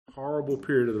horrible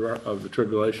period of the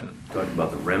tribulation. Talking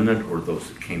about the remnant or those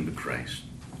that came to Christ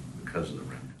because of the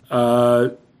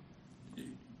remnant?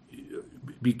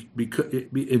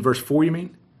 In verse 4, you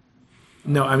mean?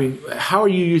 No, I mean, how are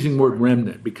you using the word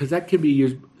remnant? Because that can be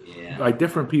used by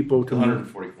different people to mean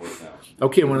 144,000.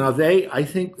 Okay, well, now I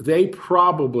think they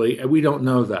probably, and we don't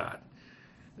know that,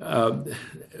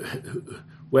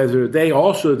 whether they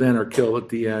also then are killed at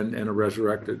the end and are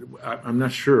resurrected. I'm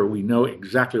not sure. We know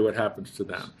exactly what happens to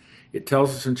them. It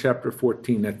tells us in chapter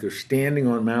 14 that they're standing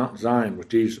on Mount Zion with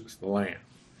Jesus, the Lamb.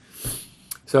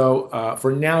 So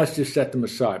for now, let's just set them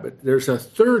aside. But there's a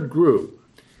third group,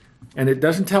 and it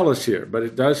doesn't tell us here, but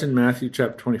it does in Matthew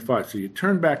chapter 25. So you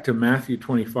turn back to Matthew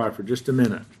 25 for just a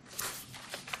minute.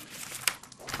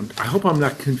 I hope I'm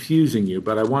not confusing you,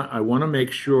 but I want to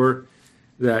make sure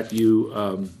that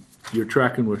you're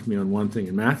tracking with me on one thing.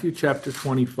 In Matthew chapter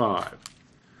 25,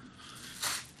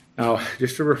 now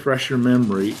just to refresh your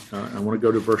memory, I want to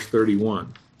go to verse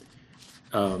 31.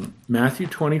 Matthew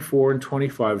 24 and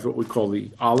 25 is what we call the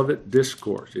Olivet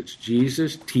Discourse. It's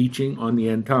Jesus teaching on the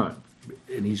end time,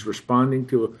 and he's responding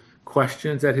to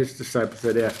questions that his disciples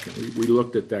had asked him. We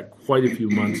looked at that quite a few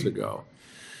months ago.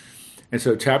 And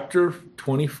so chapter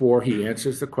 24, he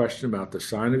answers the question about the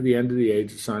sign of the end of the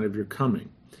age, the sign of your coming.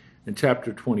 And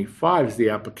chapter 25 is the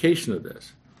application of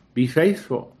this. Be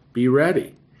faithful, be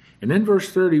ready. And then verse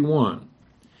 31,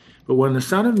 but when the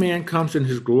Son of Man comes in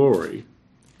his glory,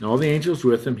 and all the angels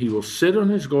with him, he will sit on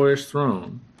his glorious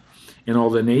throne, and all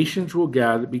the nations will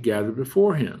be gathered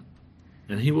before him.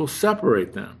 And he will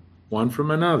separate them, one from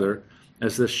another,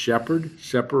 as the shepherd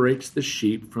separates the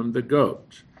sheep from the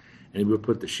goats. And he will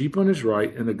put the sheep on his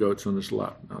right and the goats on his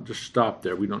left. Now, just stop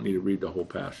there. We don't need to read the whole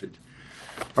passage.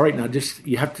 All right, now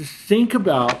you have to think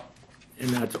about, and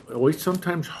that's always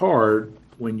sometimes hard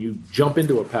when you jump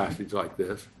into a passage like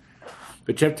this,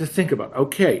 but you have to think about,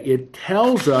 okay, it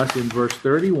tells us in verse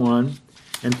 31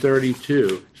 and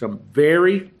 32 some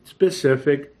very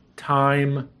specific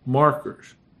time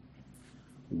markers.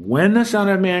 When the Son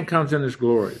of Man comes in his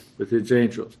glory with his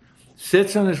angels,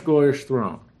 sits on his glorious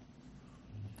throne.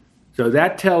 So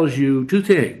that tells you two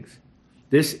things.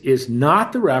 This is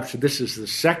not the rapture. This is the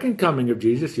second coming of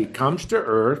Jesus. He comes to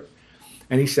earth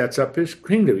and he sets up his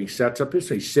kingdom. He's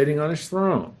sitting on his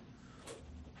throne.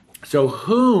 So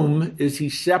whom is he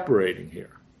separating here?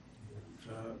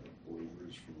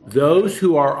 Those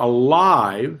who are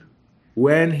alive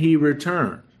when he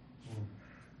returns.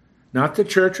 Not the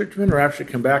church which have been raptured,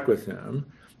 come back with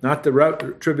him. Not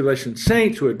the tribulation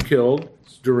saints who had killed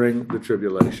during the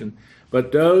tribulation,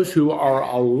 but those who are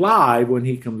alive when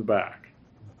he comes back.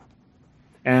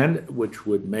 And, which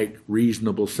would make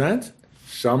reasonable sense,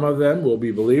 some of them will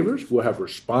be believers, will have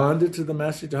responded to the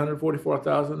message,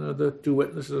 144,000 of the two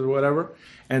witnesses or whatever,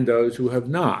 and those who have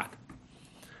not.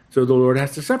 So the Lord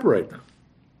has to separate them.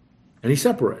 And he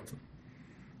separates them.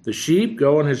 The sheep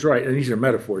go on his right, and these are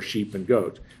metaphors, sheep and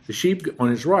goats. The sheep on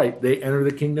his right, they enter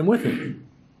the kingdom with him.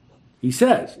 He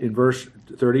says in verse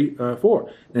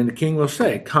 34, then the king will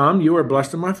say, come, you are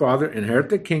blessed of my Father, inherit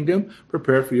the kingdom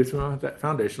prepared for you from the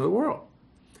foundation of the world.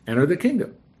 Enter the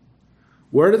kingdom.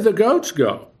 Where did the goats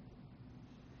go?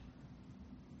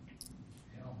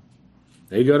 Hell.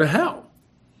 They go to hell.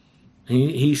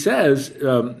 He says,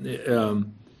 where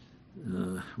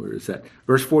is that?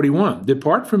 Verse 41,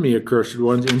 depart from me, accursed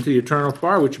ones, into the eternal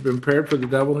fire, which have been prepared for the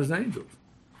devil and his angels.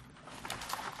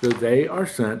 So they are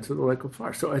sent to the lake of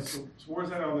fire. So it's. So where's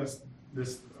that on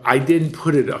this? I didn't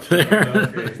put it up there.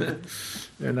 Okay.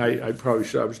 And I probably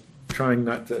should. I was trying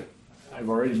not to. I've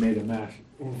already made a mess.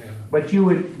 Okay. But it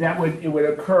would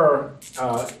occur.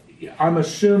 I'm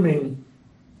assuming,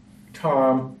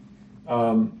 Tom,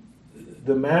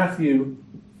 the Matthew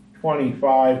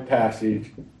 25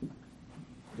 passage,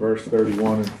 verse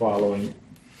 31 and following,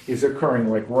 is occurring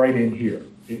like right in here.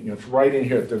 It's right in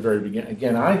here at the very beginning.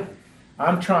 Again,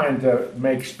 I'm trying to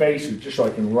make spaces just so I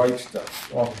can write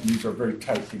stuff. Often these are very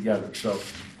tight together.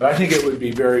 But I think it would be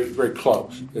very, very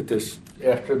close at this,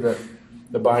 after the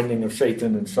binding of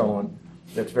Satan and so on.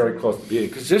 That's very close to being.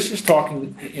 Because this is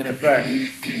talking in effect.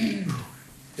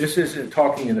 This is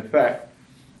talking in effect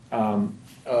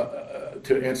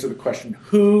to answer the question: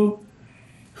 Who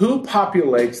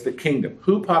populates the kingdom?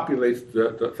 Who populates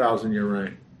the 1,000-year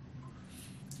reign?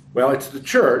 Well, it's the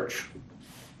church.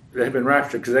 They have been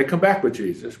raptured because they come back with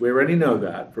Jesus. We already know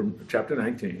that from chapter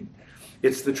 19.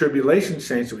 It's the tribulation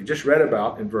saints that we just read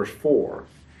about in verse 4.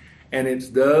 And it's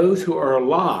those who are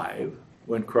alive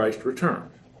when Christ returns.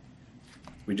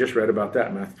 We just read about that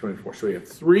in Matthew 24. So we have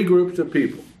three groups of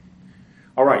people.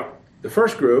 All right. The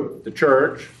first group, the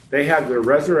church, they have their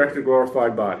resurrected,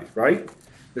 glorified bodies, right?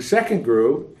 The second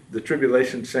group the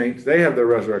tribulation saints, they have their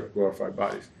resurrected glorified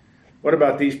bodies. What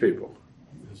about these people?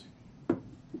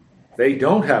 They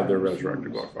don't have their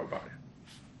resurrected glorified bodies.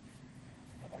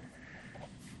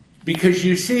 Because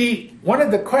you see, one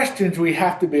of the questions we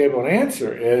have to be able to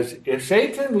answer is, if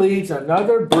Satan leads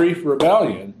another brief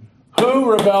rebellion,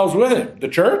 who rebels with him? The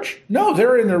church? No,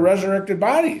 they're in their resurrected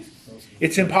bodies.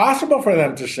 It's impossible for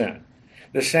them to sin.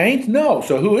 The saints? No.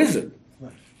 So who is it?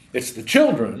 It's the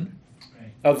children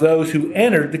of those who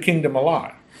entered the kingdom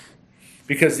alive.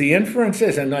 Because the inference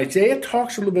is, and Isaiah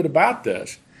talks a little bit about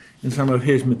this in some of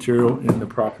his material in the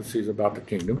prophecies about the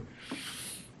kingdom,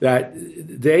 that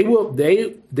they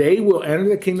will enter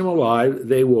the kingdom alive,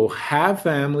 they will have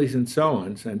families and so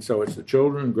on, and so it's the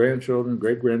children, grandchildren,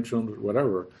 great-grandchildren,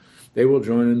 whatever, they will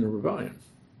join in the rebellion.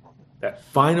 That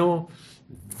final,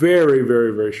 very,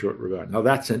 very, very short rebellion. Now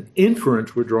that's an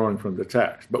inference we're drawing from the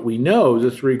text, but we know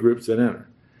the three groups that enter,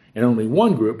 and only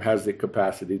one group has the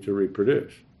capacity to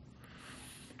reproduce.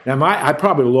 Now I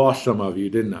probably lost some of you,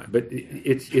 didn't I? But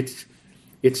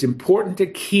it's important to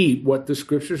keep what the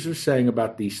scriptures are saying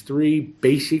about these three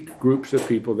basic groups of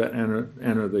people that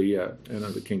enter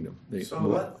the kingdom.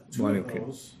 So two of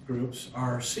those groups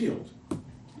are sealed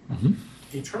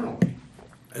eternally.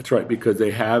 That's right, because they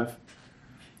have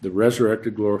the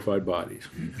resurrected, glorified bodies.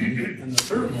 And the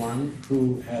third one,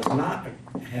 who has not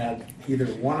had either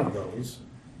one of those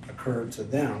occur to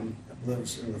them,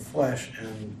 lives in the flesh,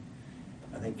 and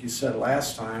I think you said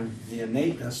last time, the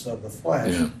innateness of the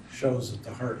flesh shows that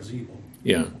the heart is evil.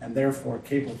 Yeah. And therefore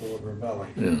capable of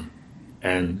rebelling. Yeah.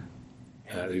 And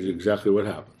that is exactly what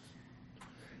happens.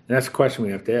 And that's a question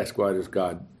we have to ask. Why does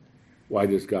God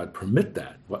permit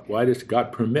that? Why does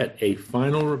God permit a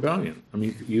final rebellion? I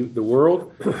mean, the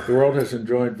world has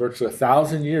enjoyed virtually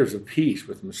 1,000 years of peace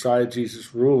with Messiah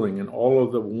Jesus ruling and all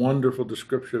of the wonderful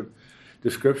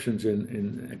descriptions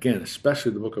in again,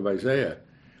 especially the book of Isaiah.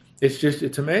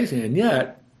 It's amazing. And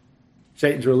yet,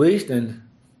 Satan's released, and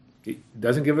he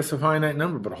doesn't give us a finite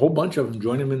number, but a whole bunch of them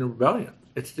join him in the rebellion.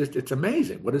 It's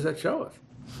amazing. What does that show us?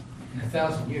 In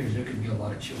 1,000 years, there could be a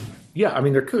lot of children. Yeah, I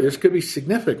mean, this could be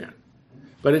significant.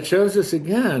 But it shows us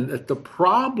again that the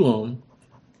problem,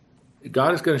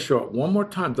 God is going to show it one more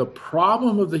time, the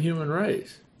problem of the human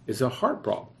race is a heart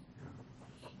problem.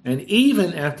 And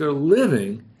even after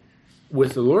living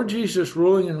with the Lord Jesus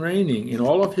ruling and reigning in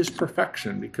all of his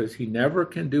perfection, because he never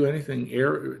can do anything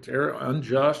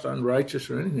unjust, unrighteous,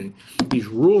 or anything, he's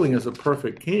ruling as a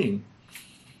perfect king,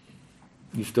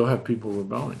 you still have people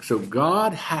rebelling. So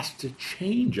God has to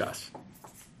change us.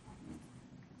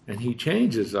 And he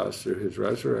changes us through his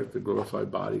resurrected,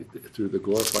 glorified body, through the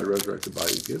glorified, resurrected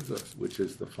body he gives us, which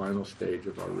is the final stage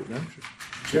of our redemption.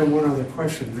 Jim, one other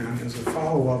question now, as a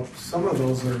follow-up. Some of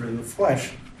those that are in the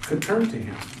flesh could turn to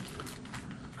him.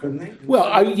 Couldn't they?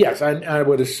 Well, yes, I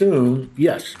would assume,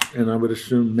 yes, and I would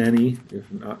assume many, if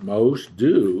not most,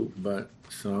 do, but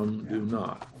some do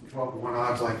not. 12 to 1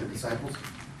 odds like the disciples?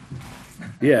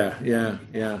 Yeah,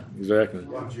 exactly.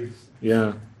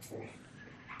 Yeah.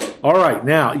 All right,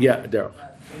 now, Daryl.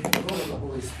 The role of the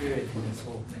Holy Spirit in this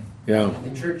whole thing. Yeah.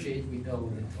 In the church age, we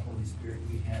know that the Holy Spirit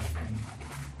we have,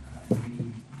 and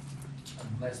we are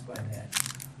blessed by that.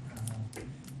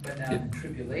 But now in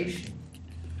tribulation,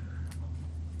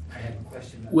 I have a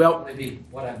question about maybe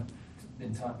what I've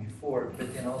been taught before,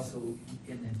 but then also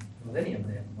in the millennium,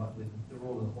 then what would the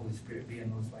role of the Holy Spirit be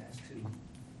in those last two?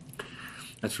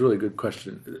 That's a really good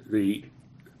question.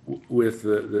 With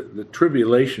the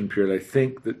tribulation period, I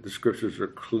think that the scriptures are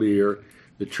clear.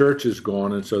 The church is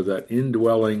gone, and so that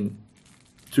indwelling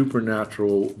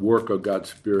supernatural work of God's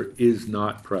Spirit is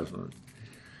not present.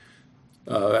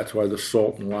 That's why the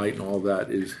salt and light and all that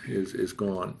is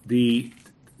gone.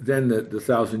 Then the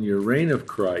 1,000-year reign of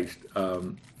Christ,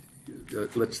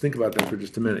 let's think about that for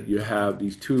just a minute. You have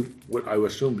these two, what I would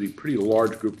assume to be a pretty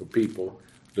large group of people,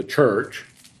 the church.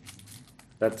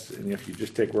 And if you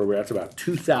just take where we're at, it's about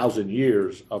 2,000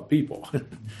 years of people.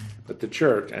 But the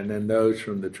church, and then those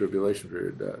from the tribulation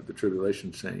period, the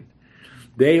tribulation saint,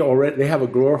 they have a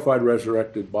glorified,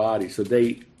 resurrected body. So does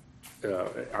it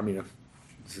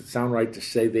sound right to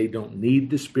say they don't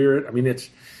need the Spirit? I mean, it's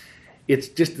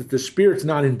just that the Spirit's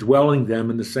not indwelling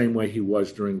them in the same way he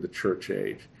was during the church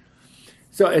age.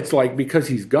 So it's like, because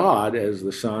he's God, as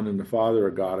the Son and the Father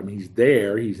are God, I mean, he's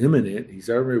there, he's immanent, he's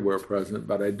everywhere present,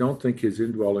 but I don't think his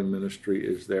indwelling ministry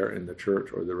is there in the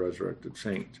church or the resurrected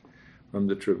saints from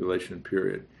the tribulation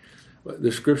period. But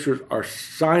the scriptures are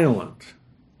silent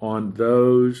on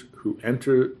those who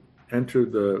enter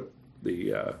the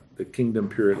kingdom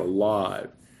period alive.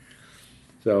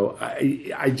 So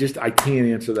I can't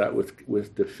answer that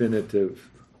with definitive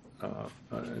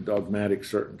dogmatic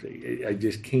certainty. I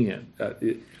just can't.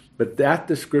 But that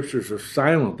the scriptures are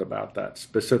silent about that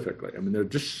specifically. I mean, they're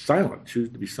just silent, choose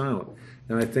to be silent.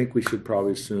 And I think we should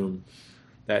probably assume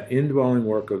that indwelling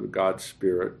work of God's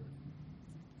Spirit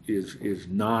is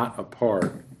not a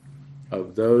part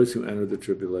of those who enter the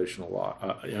tribulation alive,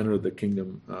 enter the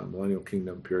kingdom, millennial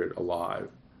kingdom period alive.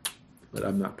 But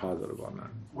I'm not positive on that.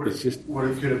 What It's just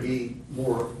could it be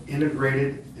more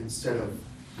integrated instead of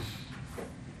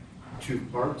two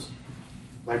parts?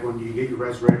 Like when you get your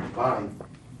resurrected body,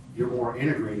 you're more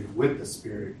integrated with the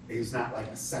Spirit. He's not like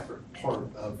a separate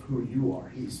part of who you are.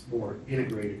 He's more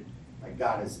integrated, like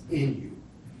God is in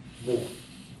you more.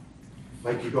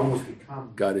 Like you'd almost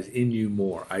become. God is in you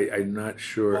more. I'm not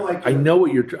sure. Well, like I know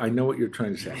what you're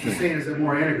trying to say. He's saying is it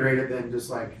more integrated than just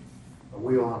like a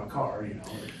wheel on a car, you know?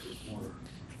 It's more.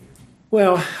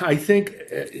 Well, I think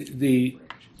the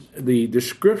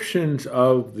descriptions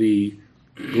of the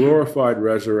glorified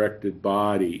resurrected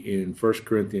body in 1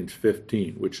 Corinthians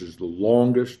 15, which is the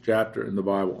longest chapter in the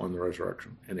Bible on the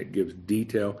resurrection, and it gives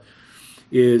detail,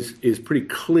 is pretty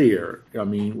clear. I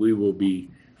mean, we will be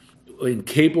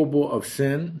incapable of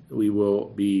sin. We will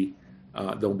be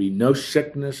there'll be no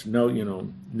sickness, no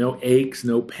aches,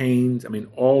 no pains. I mean,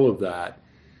 all of that.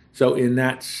 So in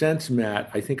that sense,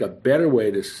 Matt, I think a better way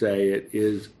to say it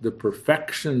is the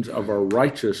perfections of our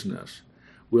righteousness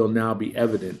will now be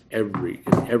evident in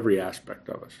every aspect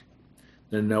of us.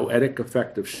 The noetic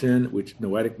effect of sin, which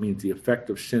noetic means the effect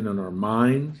of sin on our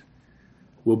minds,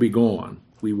 will be gone.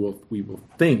 We will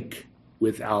think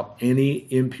without any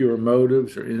impure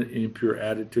motives or impure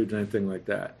attitudes or anything like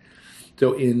that.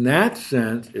 So in that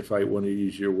sense, if I want to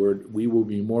use your word, we will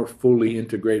be more fully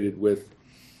integrated with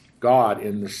God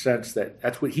in the sense that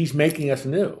that's what he's making us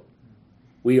new.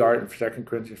 We are, in 2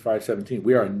 Corinthians 5:17,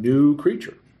 we are a new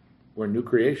creature. We're a new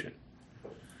creation.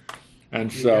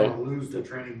 And You so, kind of lose the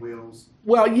training wheels.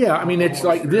 well, yeah, I mean, it's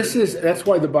like, that's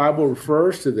why the Bible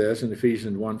refers to this in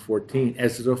Ephesians 1:14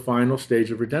 as the final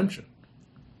stage of redemption.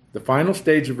 The final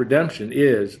stage of redemption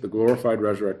is the glorified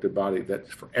resurrected body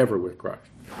that's forever with Christ.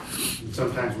 And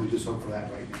sometimes we just hope for that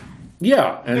right now.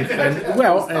 Yeah, and I mean, Those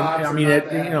thoughts are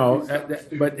not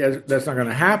that. but that's not going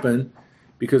to happen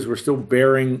because we're still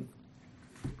bearing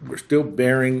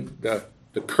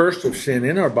the curse of sin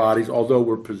in our bodies. Although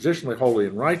we're positionally holy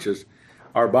and righteous,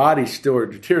 our bodies still are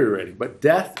deteriorating. But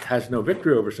death has no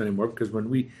victory over us anymore because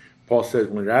Paul says,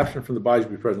 when we're absent from the bodies,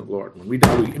 be present with the Lord. When we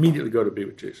die, we immediately go to be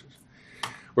with Jesus.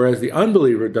 Whereas the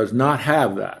unbeliever does not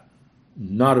have that,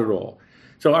 not at all.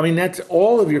 So, I mean, that's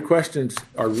all of your questions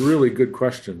are really good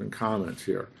questions and comments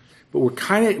here. But we're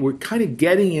kind of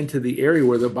getting into the area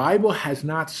where the Bible has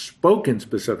not spoken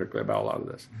specifically about a lot of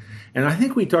this. And I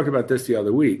think we talked about this the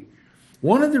other week.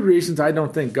 One of the reasons I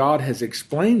don't think God has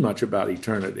explained much about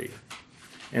eternity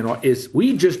is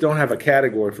we just don't have a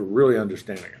category for really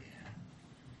understanding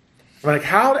it. Like,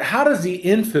 how does the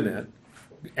infinite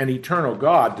and eternal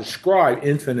God describe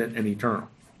infinite and eternal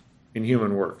in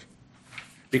human words?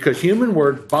 Because human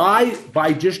words,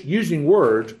 by just using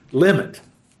words, limit.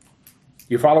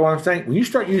 You follow what I'm saying? When you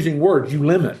start using words, you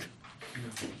limit.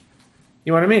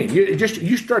 You know what I mean?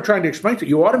 You start trying to explain it.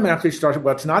 You automatically start,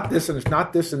 well, it's not this, and it's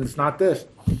not this, and it's not this.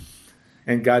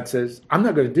 And God says, I'm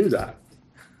not going to do that.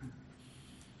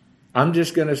 I'm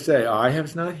just going to say, eye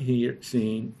has not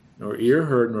seen, nor ear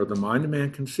heard, nor the mind of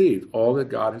man conceived, all that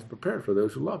God has prepared for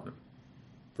those who love him.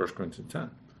 1 Corinthians 10.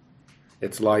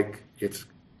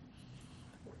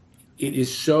 It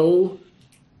is so,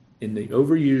 in the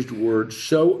overused word,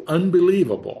 so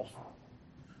unbelievable.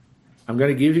 I'm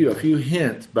going to give you a few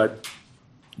hints, but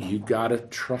you got to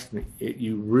trust me.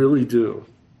 You really do,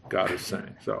 God is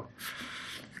saying. So,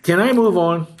 can I move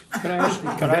on? Can I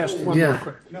ask one more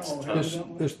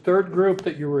question? This third group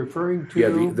that you're referring to,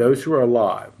 Yeah, those who are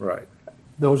alive, right.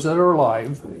 those that are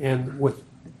alive and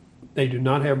they do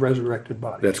not have resurrected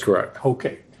bodies. That's correct.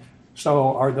 Okay.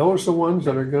 So are those the ones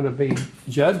that are going to be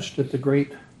judged at the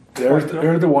great?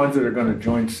 They're the ones that are going to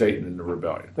join Satan in the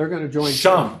rebellion. They're going to join.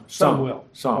 Some will.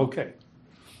 Some. Okay.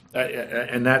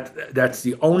 And that's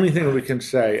the only thing that we can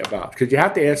say about, because you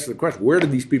have to answer the question, where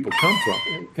did these people come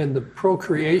from? And the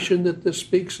procreation that this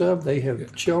speaks of, they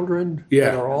have children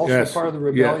Yeah, that are also yes, part of the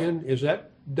rebellion. Is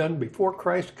that done before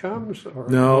Christ comes? Or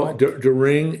No,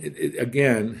 during this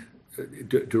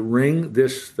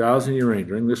 1,000-year reign,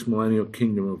 during this millennial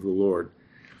kingdom of the Lord,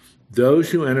 those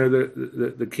who enter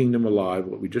the kingdom alive,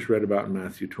 what we just read about in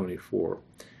Matthew 24,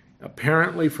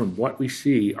 apparently from what we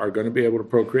see are going to be able to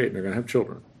procreate and they're going to have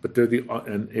children. But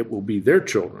and it will be their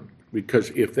children,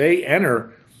 because if they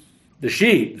enter the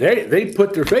sheep, they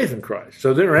put their faith in Christ.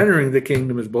 So they're entering the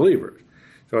kingdom as believers.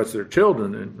 So it's their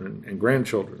children and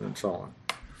grandchildren and so on.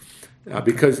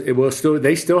 Because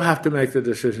they still have to make the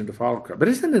decision to follow Christ. But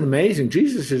isn't it amazing?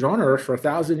 Jesus is on earth for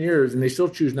 1,000 years and they still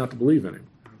choose not to believe in him.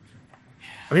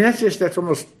 I mean, that's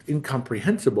almost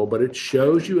incomprehensible, but it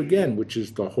shows you again, which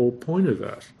is the whole point of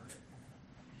this.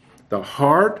 The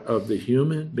heart of the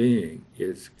human being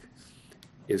is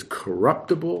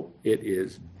corruptible, it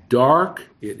is dark,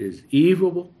 it is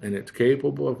evil, and it's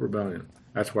capable of rebellion.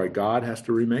 That's why God has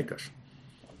to remake us.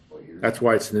 That's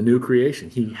why it's the new creation.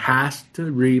 He has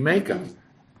to remake us.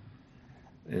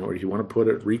 Or you want to put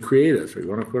it, recreate us, or you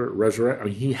want to put it, resurrect. I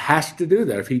mean, he has to do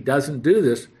that. If he doesn't do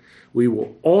this, we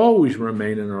will always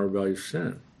remain in our rebellious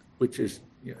sin, which is,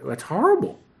 that's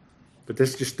horrible. But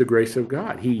that's just the grace of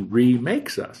God. He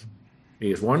remakes us. He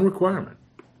has one requirement.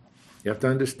 You have to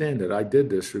understand that I did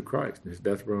this through Christ, his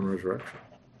death, burial, and resurrection.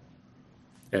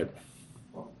 Ed.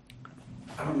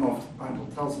 I don't know if the Bible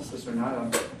tells us this or not,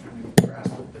 I'm trying to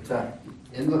grasp it, but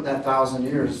in that 1,000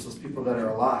 years, those people that are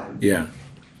alive, Yeah.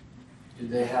 do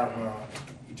they have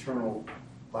eternal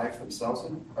life themselves?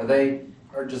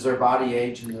 Or does their body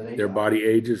age and they Their die? body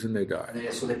ages and they die.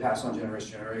 So they pass on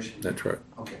generation to generation? That's right.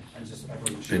 Okay, I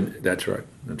wasn't sure. And that's right.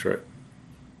 That's right.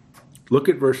 Look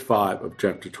at verse 5 of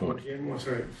chapter 20. Okay, I'm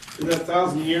sorry. In that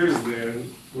 1,000 years,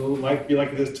 then will life be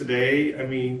like it is today? I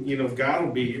mean, God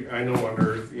will be, I know, on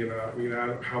earth. I don't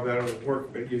know how that will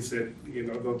work. But you said,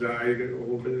 they'll die a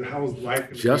little bit. How is life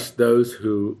going to Just those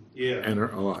who be? enter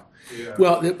alive. Yeah.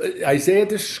 Well, Isaiah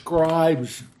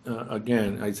describes,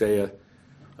 again, Isaiah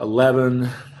 11,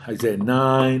 Isaiah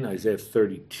 9, Isaiah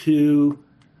 32,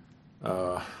 and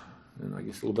I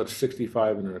guess a little bit of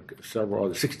 65 and there are several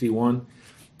other, 61,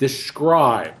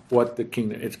 describe what the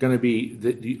kingdom, it's going to be,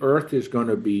 the earth is going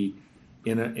to be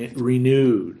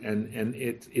renewed and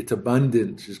its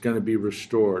abundance is going to be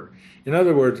restored. In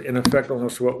other words, in effect,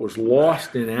 almost what was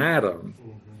lost in Adam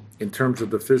in terms of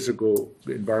the physical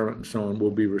environment and so on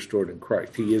will be restored in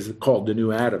Christ. He is called the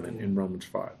new Adam in Romans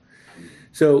 5.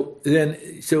 So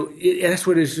that's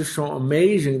what is just so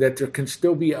amazing, that there can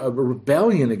still be a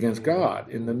rebellion against God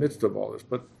in the midst of all this.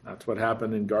 But that's what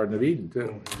happened in Garden of Eden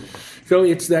too. So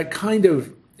it's that kind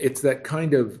of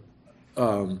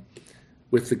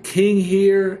with the king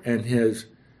here and his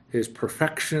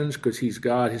perfections, because he's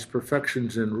God, his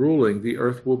perfections in ruling, the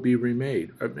earth will be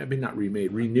remade. Maybe not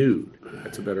remade, renewed.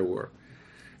 That's a better word.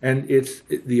 And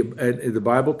the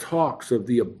Bible talks of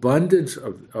the abundance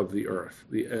of the earth,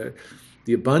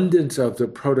 the abundance of the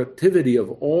productivity of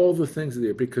all the things of the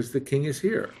earth, because the king is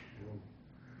here.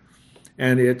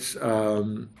 And it's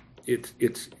going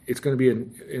to be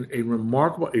a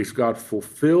remarkable. God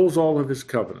fulfills all of his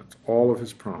covenants, all of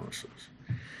his promises.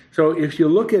 So if you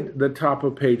look at the top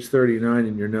of page 39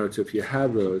 in your notes, if you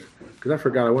have those, because I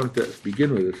forgot I wanted to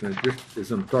begin with this, and just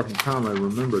as I'm talking to Tom, I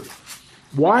remembered.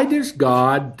 Why does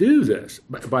God do this?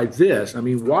 By this, I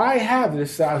mean, why have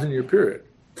this 1,000-year period?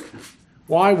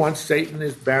 Why, once Satan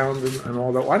is bound and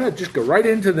all that, why not just go right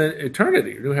into the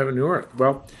eternity, new heaven, new earth?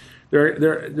 Well,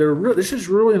 this is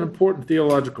really an important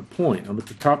theological point. I'm at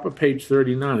the top of page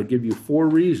 39. I give you 4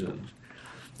 reasons.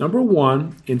 Number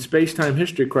 1, in space-time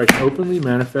history, Christ openly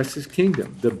manifests his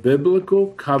kingdom. The biblical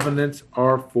covenants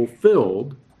are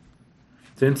fulfilled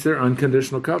since they're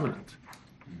unconditional covenants.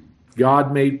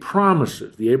 God made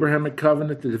promises, the Abrahamic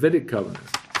covenant, the Davidic covenant.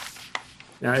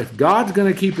 Now, if God's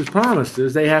going to keep his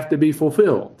promises, they have to be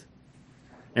fulfilled.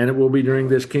 And it will be during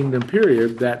this kingdom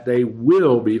period that they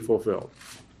will be fulfilled.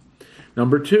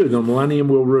 Number 2, the millennium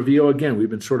will reveal again, we've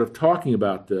been sort of talking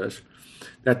about this,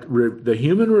 that the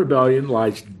human rebellion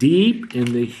lies deep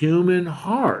in the human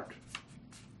heart,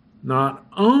 not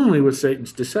only with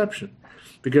Satan's deception.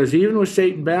 Because even with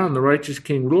Satan bound, the righteous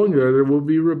king ruling there will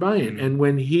be rebellion. And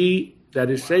when he, that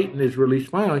is Satan, is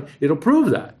released finally, it'll prove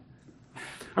that.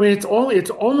 I mean, it's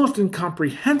almost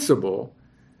incomprehensible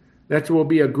that there will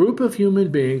be a group of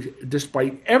human beings,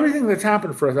 despite everything that's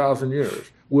happened for 1,000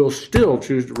 years, will still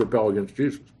choose to rebel against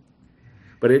Jesus.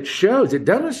 But it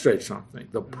demonstrates something.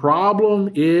 The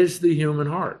problem is the human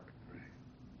heart.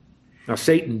 Now,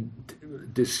 Satan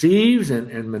deceives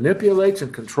and manipulates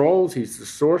and controls. He's the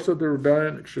source of the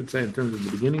rebellion, I should say, in terms of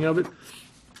the beginning of it.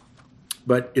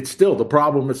 But it's still the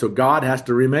problem is, so God has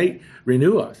to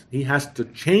renew us. He has to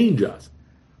change us.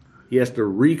 He has to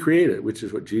recreate it, which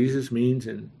is what Jesus means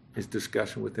in his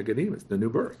discussion with Nicodemus, the new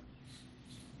birth.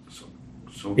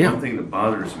 So one thing that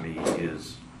bothers me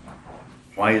is,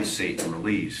 why is Satan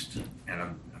released?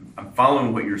 And I'm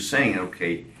following what you're saying.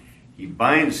 Okay, he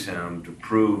binds him to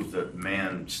prove that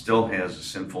man still has a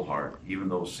sinful heart, even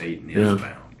though Satan is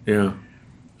bound. Yeah.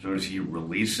 So does he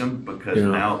release him because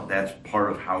now that's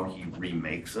part of how he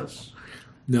remakes us?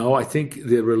 No, I think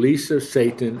the release of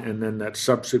Satan and then that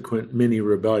subsequent mini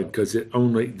rebellion, because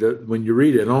when you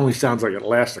read it, it only sounds like it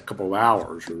lasts a couple of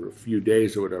hours or a few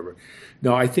days or whatever.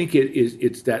 No, I think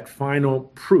it's that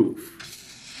final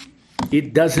proof.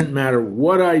 It doesn't matter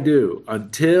what I do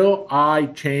until I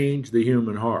change the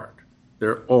human heart.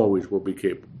 There always will be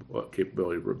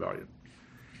capability of rebellion.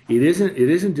 It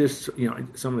isn't just,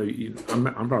 some of you,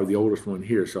 I'm probably the oldest one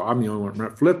here, so I'm the only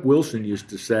one. Flip Wilson used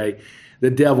to say, the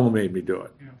devil made me do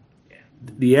it. Yeah.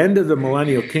 The end of the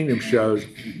millennial kingdom shows,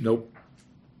 nope.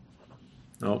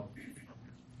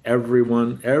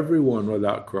 Everyone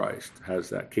without Christ has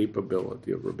that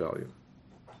capability of rebellion.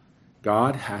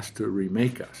 God has to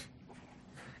remake us.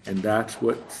 And that's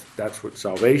what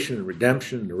salvation and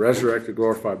redemption, the resurrected,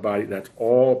 glorified body, that's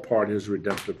all part of his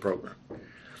redemptive program.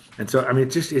 And so,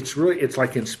 it's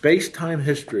like in space-time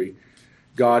history,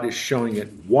 God is showing it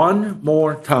one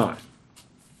more time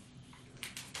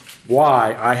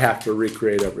why I have to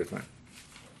recreate everything.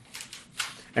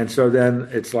 And so then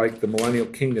it's like the millennial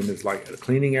kingdom is like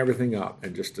cleaning everything up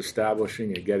and just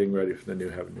establishing and getting ready for the new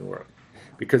heaven, new earth.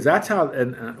 Because that's how,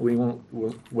 and I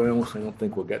don't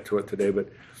think we'll get to it today, but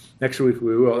next week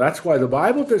we will. That's why the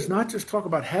Bible does not just talk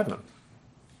about heaven.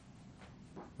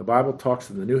 The Bible talks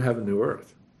of the new heaven, new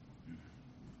earth.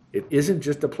 It isn't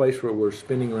just a place where we're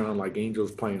spinning around like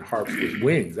angels playing harps with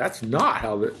wings. That's not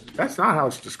how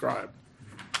it's described.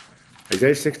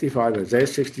 Isaiah 65, Isaiah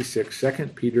 66, 2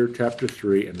 Peter chapter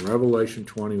 3, and Revelation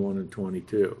 21 and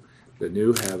 22. The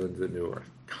new heavens, the new earth.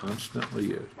 Constantly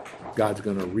used. God's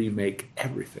going to remake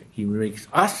everything. He remakes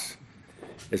us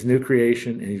as new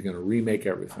creation, and he's going to remake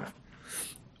everything.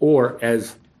 Or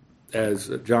as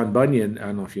John Bunyan, I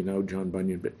don't know if you know John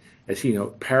Bunyan, but as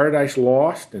Paradise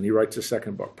Lost, and he writes a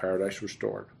second book, Paradise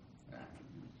Restored.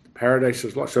 Paradise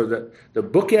is lost. So the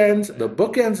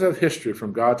bookends of history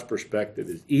from God's perspective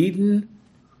is Eden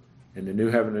and the new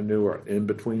heaven and new earth. In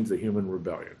between the human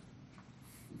rebellion.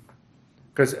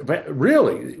 Because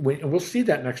really, we'll see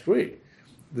that next week.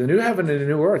 The new heaven and the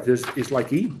new earth is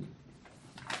like Eden.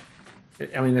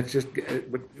 It's just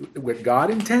what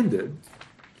God intended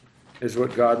is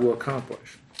what God will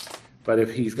accomplish. But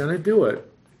if he's going to do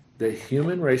it, the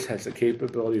human race has the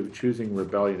capability of choosing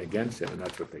rebellion against him, and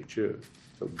that's what they choose.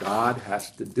 So God has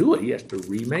to do it. He has to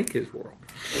remake his world.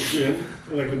 Again,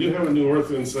 like the new heaven, new earth,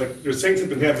 and it's like there's things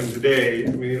that can happen today.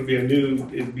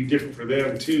 It'd be different for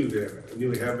them too. Then a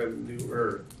new heaven, new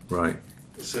earth. Right.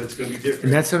 So it's going to be different.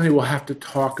 And that's something we'll have to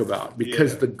talk about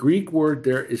because the Greek word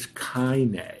there is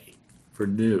kaine for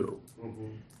new. Mm-hmm.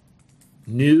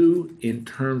 New in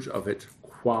terms of its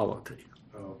quality.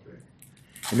 Okay.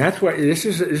 And that's why this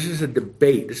is a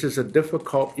debate. This is a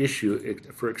difficult issue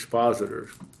for expositors.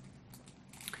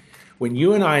 When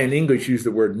you and I in English use the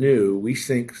word new, we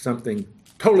think something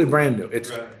totally brand new.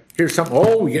 It's Here's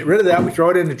something, we get rid of that, we throw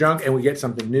it in the junk, and we get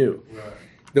something new. Right.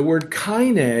 The word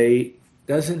kaine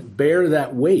doesn't bear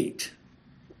that weight.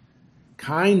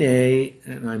 Kaine,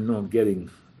 and I know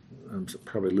I'm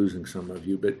probably losing some of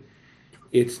you, but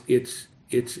it's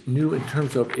new in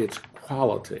terms of its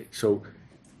quality. So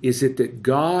is it that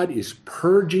God is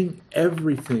purging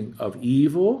everything of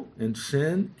evil and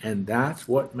sin, and that's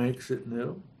what makes it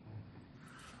new?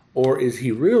 Or is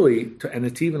he really, and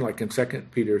it's even like in 2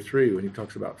 Peter 3 when he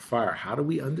talks about fire. How do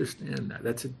we understand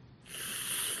that?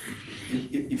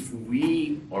 If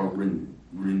we are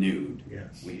renewed,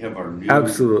 Yes. we have our new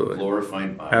Absolutely.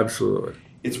 glorified body. Absolutely.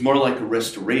 It's more like a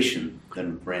restoration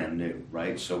than brand new,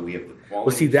 right? So we have the quality.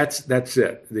 Well, see, that's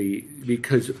it.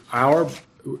 Because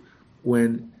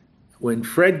when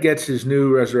Fred gets his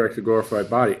new resurrected glorified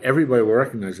body, everybody will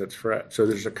recognize that's Fred. So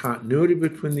there's a continuity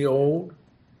between the old,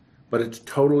 but it's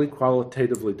totally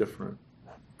qualitatively different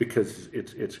because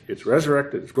it's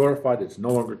resurrected, it's glorified, it's no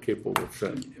longer capable of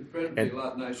sin. Fred would be a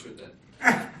lot nicer then.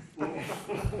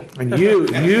 And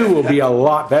you will be a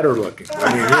lot better looking.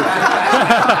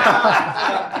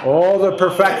 All the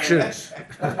perfections.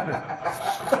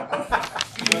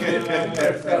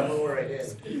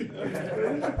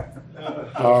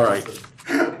 All right.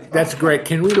 That's great.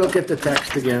 Can we look at the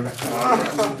text again?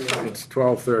 It's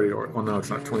 12:30, no, it's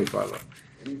not 25.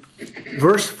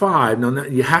 Verse 5. Now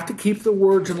you have to keep the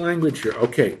words and language here.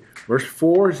 Okay. Verse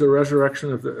 4 is the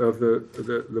resurrection of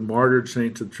the martyred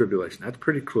saints of the tribulation. That's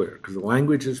pretty clear because the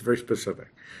language is very specific.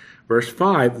 Verse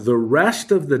 5, the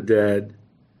rest of the dead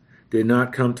did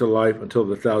not come to life until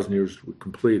the 1,000 years were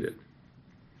completed.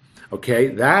 Okay,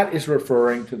 that is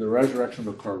referring to the resurrection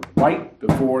that occurred right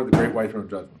before the great white throne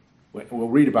judgment. We'll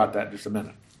read about that in just a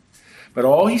minute. But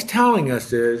all he's telling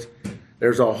us is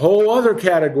there's a whole other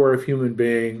category of human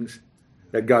beings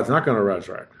that God's not going to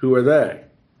resurrect. Who are they?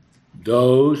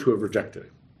 Those who have rejected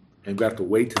him. And we've got to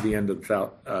wait to the end of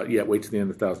wait to the end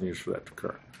of 1,000 years for that to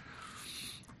occur.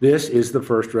 This is the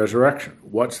first resurrection.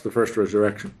 What's the first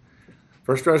resurrection?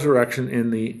 First resurrection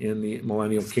in the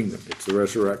millennial kingdom. It's the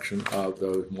resurrection of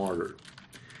those martyred.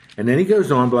 And then he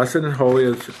goes on, blessed and holy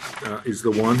is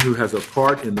the one who has a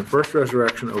part in the first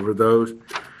resurrection over those.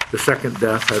 The second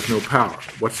death has no power.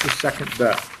 What's the second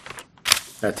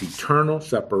death? That's eternal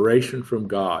separation from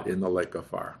God in the lake of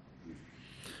fire.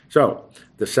 So,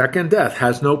 the second death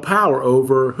has no power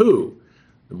over who?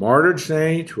 The martyred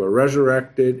saints who are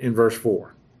resurrected in verse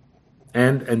 4.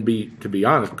 And to be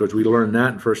honest, because we learn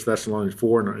that in 1 Thessalonians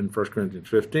 4 and in 1 Corinthians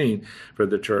 15 for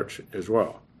the church as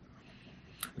well.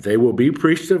 They will be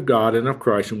priests of God and of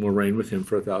Christ and will reign with him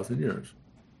for 1,000 years.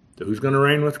 So who's going to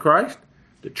reign with Christ?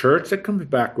 The church that comes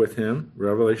back with him,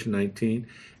 Revelation 19,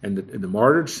 and the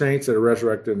martyred saints that are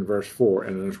resurrected in verse 4.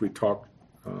 And as we talked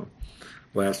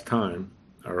last time,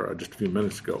 or just a few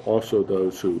minutes ago, also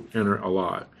those who enter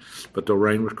alive. But they'll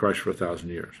reign with Christ for 1,000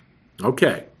 years.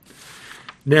 Okay.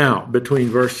 Now, between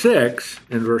verse 6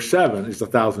 and verse 7 is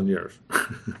 1,000 years.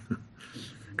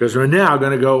 Because we're now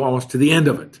going to go almost to the end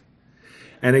of it.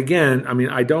 And again, I mean,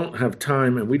 I don't have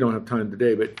time, and we don't have time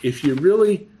today, but if you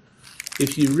really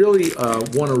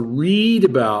want to read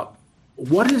about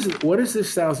what is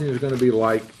this 1,000 years going to be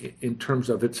like in terms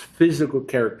of its physical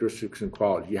characteristics and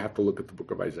qualities, you have to look at the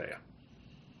book of Isaiah.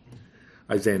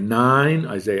 Isaiah 9,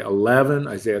 Isaiah 11,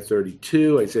 Isaiah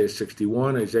 32, Isaiah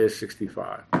 61, Isaiah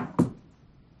 65.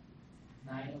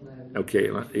 9/11.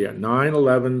 Okay, yeah, 9,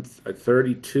 11,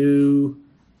 32,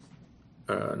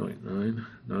 9,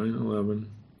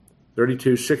 11,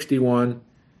 32, 61,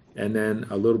 and then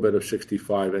a little bit of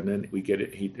 65, and then we get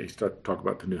it. They start to talk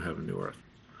about the new heaven, new earth.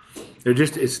 They're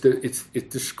just it's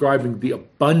describing the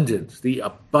abundance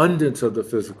of the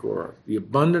physical earth, the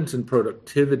abundance and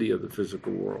productivity of the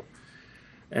physical world,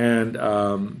 and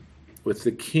with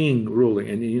the king ruling.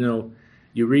 And you know,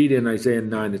 you read in Isaiah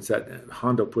 9, it's that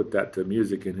Hondo put that to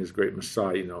music in his Great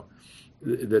Messiah. You know,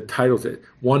 the titles: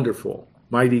 Wonderful,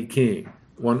 Mighty King.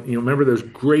 Remember those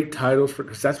great titles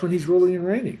because that's when he's ruling and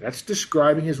reigning. That's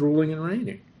describing his ruling and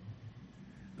reigning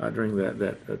during that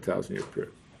 1,000-year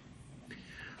period.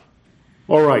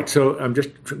 All right, so I'm just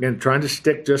again trying to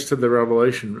stick just to the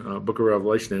Revelation book of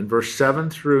Revelation. In verse 7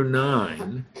 through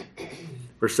 9,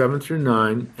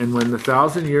 and when the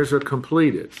 1,000 years are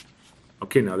completed.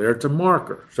 Okay, now there's a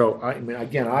marker. So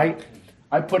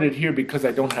I put it here because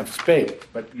I don't have space,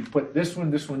 but you put this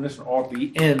one, all at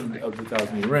the end of the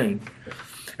 1,000-year reign.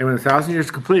 And when the 1,000 years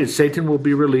is completed, Satan will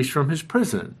be released from his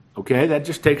prison. Okay, that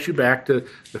just takes you back to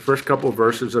the first couple of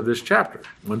verses of this chapter,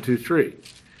 1, 2, 3.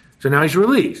 So now he's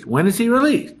released. When is he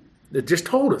released? It just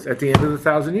told us at the end of the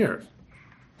 1,000 years.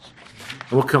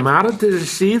 And will come out to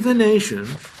deceive the nations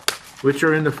which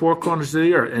are in the four corners of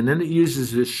the earth. And then it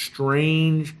uses this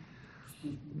strange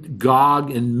Gog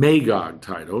and Magog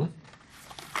title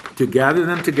to gather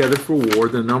them together for war.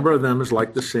 The number of them is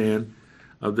like the sand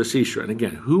of the seashore. And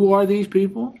again, who are these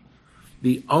people?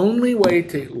 The only way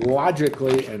to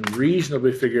logically and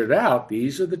reasonably figure it out,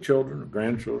 these are the children, or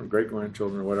grandchildren,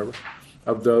 great-grandchildren, or whatever,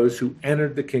 of those who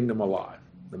entered the kingdom alive.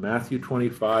 The Matthew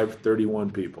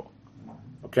 25:31 people.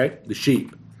 Okay? The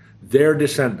sheep. Their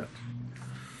descendants.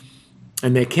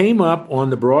 And they came up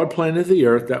on the broad plain of the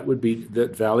earth, that would be the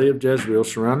valley of Jezreel,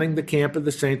 surrounding the camp of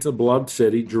the saints of the beloved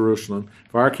city, Jerusalem.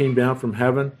 Fire came down from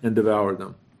heaven and devoured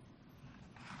them.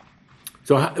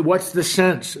 So what's the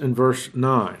sense in verse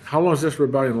 9? How long does this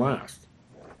rebellion last?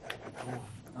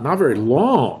 Not very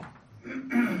long.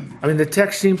 I mean, the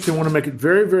text seems to want to make it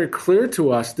very, very clear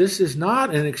to us this is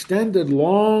not an extended,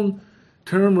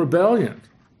 long-term rebellion.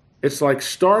 It's like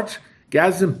starts,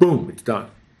 gathers, and boom, it's done.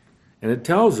 And it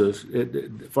tells us,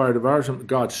 fire devours them,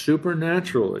 God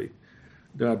supernaturally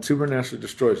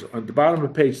destroys them. On the bottom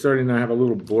of page 39, I have a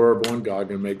little blurb on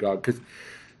Gog and Magog, because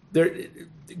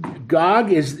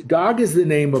Gog is the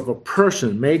name of a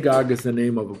person, Magog is the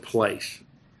name of a place.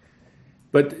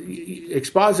 But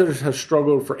expositors have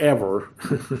struggled forever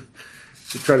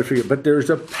to try to figure it. But there's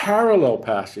a parallel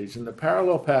passage, and the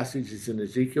parallel passage is in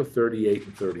Ezekiel 38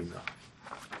 and 39.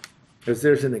 Because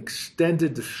there's an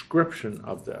extended description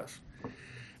of this.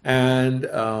 And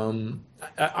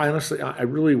I honestly, I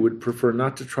really would prefer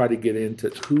not to try to get into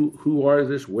who are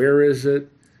this, where is it.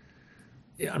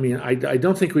 I mean, I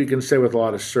don't think we can say with a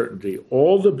lot of certainty.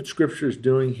 All the Scripture is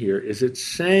doing here is it's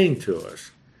saying to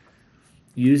us,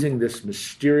 using this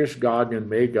mysterious Gog and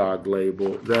Magog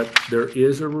label, that there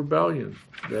is a rebellion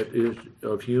that is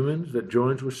of humans that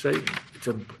joins with Satan.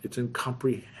 It's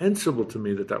incomprehensible to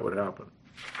me that would happen.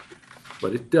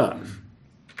 But it does.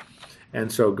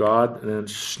 And so God then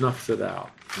snuffs it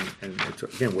out. And it's,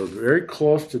 again, we're very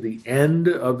close to the end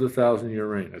of the 1,000-year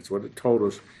reign. That's what it told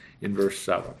us in verse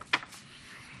 7.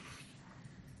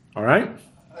 All right?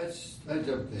 I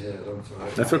jumped ahead, I'm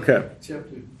sorry. That's okay.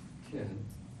 Chapter 10.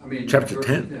 I mean, Chapter verse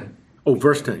 10? Oh,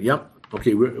 verse 10. Yep.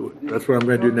 Okay, that's what I'm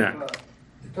going to do next.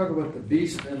 They talk about the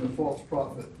beast and the false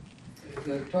prophet.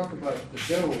 They talk about the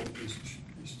devil is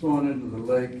thrown into the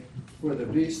lake where the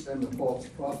beast and the false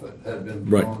prophet had been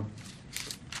Right. thrown.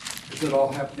 Is it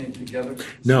all happening together?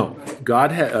 No,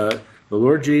 God had the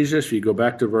Lord Jesus. If you go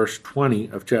back to verse 20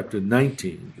 of chapter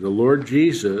 19, the Lord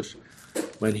Jesus,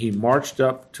 when he marched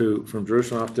up from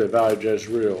Jerusalem up to the valley of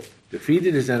Jezreel,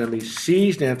 defeated his enemies,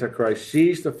 seized Antichrist,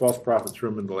 seized the false prophet, threw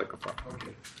him in the lake of fire.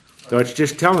 Okay. So it's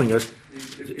just telling us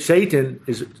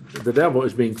the devil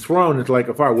is being thrown into the lake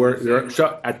of fire.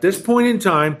 So at this point in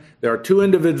time, there are two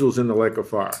individuals in the lake of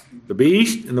fire: the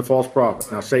beast and the false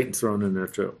prophet. Now Satan's thrown in there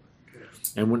too.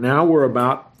 And now we're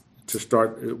about to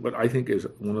start what I think is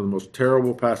one of the most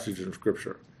terrible passages in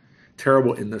Scripture.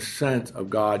 Terrible in the sense of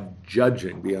God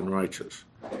judging the unrighteous.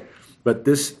 But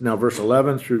now verse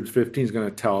 11 through 15 is going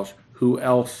to tell us who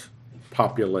else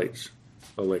populates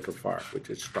the lake of fire, which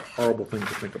is a horrible thing to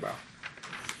think about.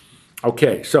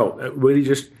 Okay, so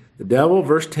the devil,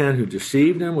 verse 10, who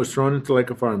deceived them, was thrown into the lake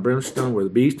of fire and brimstone, where the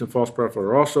beast and false prophet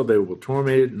are also. They will be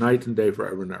tormented night and day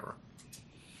forever and ever.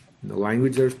 And the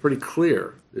language there is pretty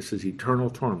clear. This is eternal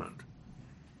torment,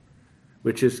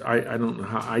 which is, I don't know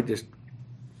how,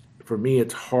 for me,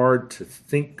 it's hard to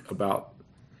think about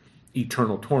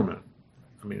eternal torment.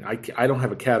 I mean, I don't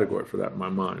have a category for that in my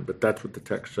mind, but that's what the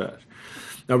text says.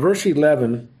 Now, verse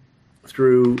 11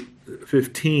 through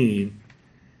 15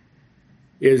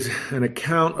 is an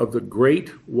account of the great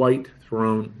white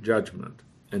throne judgment.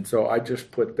 And so I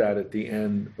just put that at the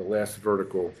end, the last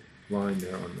vertical line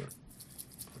there on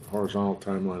the horizontal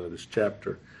timeline of this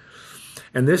chapter.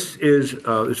 And this is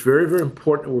it's very, very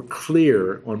important we're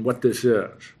clear on what this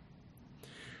is.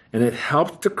 And it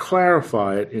helps to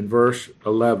clarify it in verse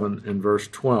 11 and verse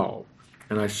 12.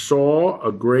 And I saw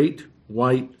a great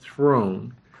white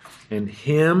throne, and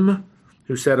him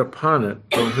who sat upon it,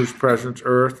 from whose presence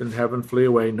earth and heaven flee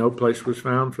away, no place was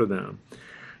found for them.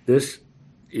 This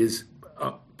is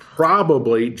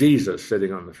probably Jesus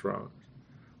sitting on the throne,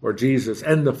 or Jesus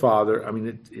and the Father. I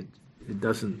mean, it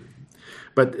doesn't.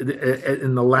 But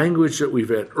in the language that we've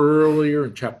had earlier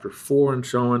in chapter 4 and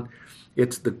so on,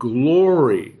 it's the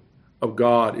glory of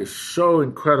God is so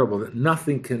incredible that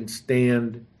nothing can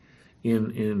stand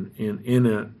in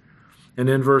it. And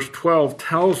then verse 12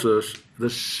 tells us the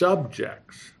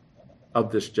subjects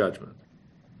of this judgment.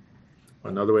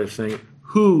 Another way of saying it,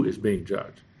 who is being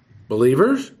judged?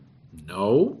 Believers?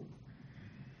 No.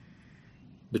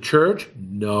 The church?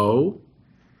 No.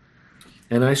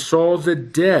 And I saw the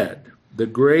dead, the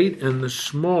great and the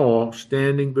small,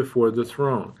 standing before the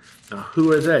throne. Now,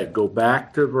 who are they? Go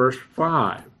back to verse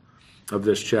 5 of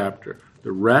this chapter.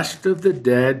 The rest of the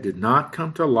dead did not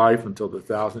come to life until the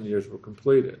 1,000 years were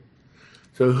completed.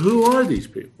 So who are these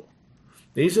people?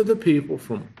 These are the people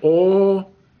from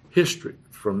all history,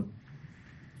 from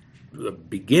the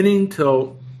beginning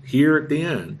till here at the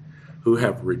end, who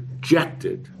have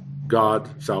rejected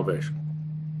God's salvation.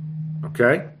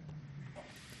 Okay?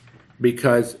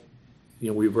 Because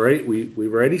we've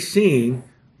already seen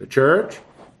the church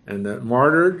and the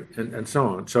martyred and so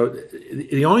on. So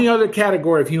the only other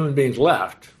category of human beings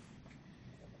left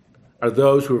are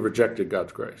those who have rejected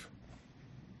God's grace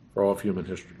for all of human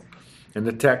history. And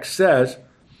the text says,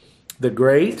 the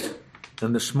great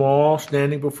and the small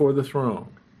standing before the throne.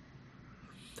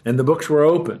 And the books were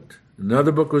opened.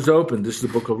 Another book was opened. This is the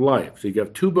book of life. So you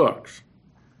have two books.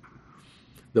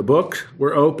 The books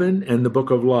were opened and the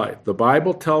book of life. The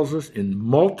Bible tells us in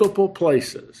multiple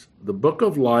places the book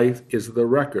of life is the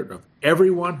record of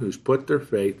everyone who's put their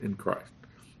faith in Christ.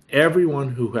 Everyone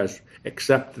who has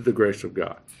accepted the grace of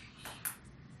God.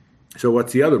 So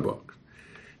what's the other book?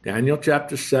 Daniel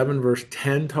chapter 7 verse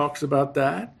 10 talks about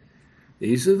that.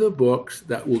 These are the books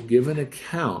that will give an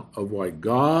account of why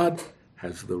God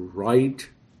has the right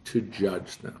to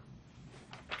judge them.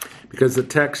 Because the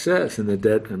text says in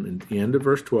the end of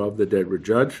verse 12, the dead were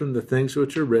judged from the things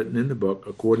which are written in the book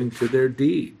according to their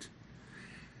deeds.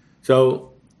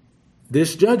 So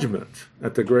this judgment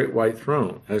at the great white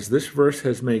throne, as this verse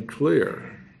has made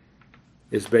clear,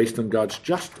 is based on God's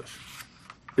justice,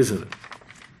 isn't it?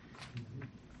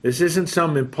 This isn't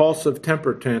some impulsive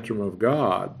temper tantrum of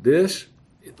God. This,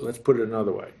 let's put it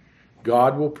another way,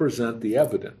 God will present the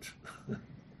evidence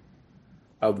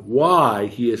of why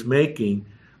he is making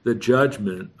the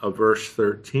judgment of verse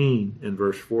 13 and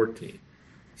verse 14,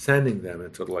 sending them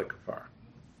into the lake of fire.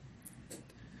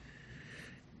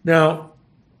 Now,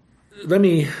 let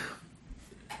me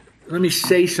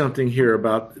say something here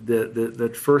about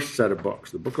the first set of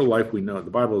books. The book of life, we know.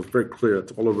 The Bible is very clear.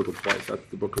 It's all over the place. That's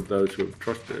the book of those who have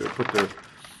trusted, put their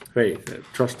faith,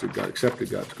 have trusted God, accepted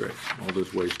God's grace. All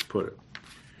those ways to put it.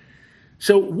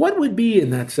 So what would be in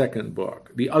that second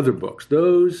book, the other books,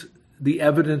 the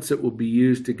evidence that will be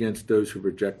used against those who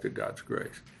rejected God's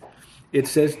grace? It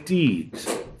says deeds,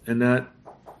 and that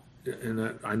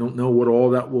I don't know what all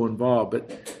that will involve,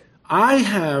 but I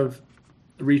have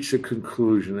reached a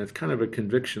conclusion, it's kind of a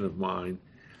conviction of mine,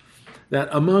 that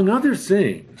among other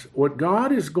things, what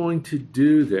God is going to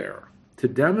do there to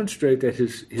demonstrate that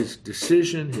his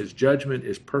decision, his judgment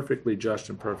is perfectly just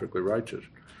and perfectly righteous,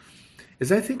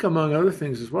 is I think among other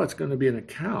things as well, it's going to be an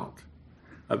account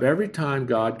of every time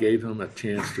God gave him a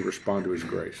chance to respond to his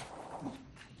grace.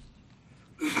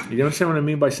 You understand what I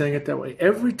mean by saying it that way?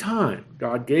 Every time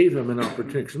God gave him an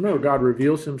opportunity. Because remember, God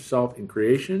reveals himself in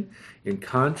creation, in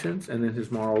conscience, and in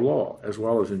his moral law, as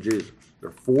well as in Jesus. There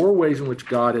are 4 ways in which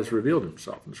God has revealed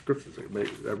himself in the Scriptures. It makes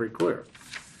it very clear.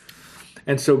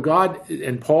 And so God,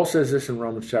 and Paul says this in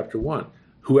Romans chapter 1,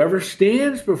 whoever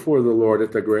stands before the Lord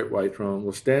at the great white throne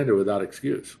will stand there without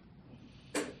excuse.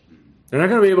 They're not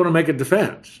going to be able to make a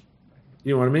defense.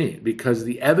 You know what I mean? Because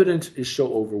the evidence is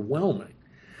so overwhelming.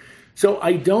 So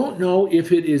I don't know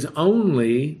if it is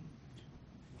only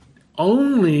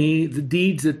the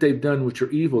deeds that they've done which are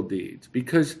evil deeds.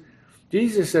 Because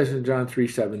Jesus says in John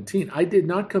 3:17, I did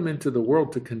not come into the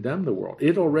world to condemn the world.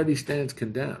 It already stands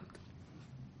condemned.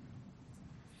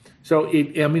 So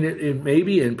it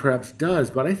maybe and perhaps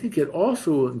does, but I think it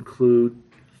also will include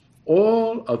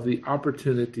all of the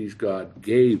opportunities God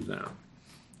gave them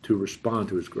to respond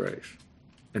to his grace,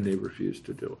 and they refused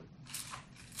to do it.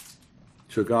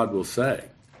 So God will say,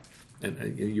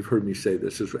 and you've heard me say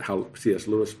this is how C.S.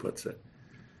 Lewis puts it,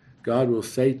 God will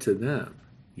say to them,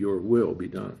 your will be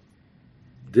done.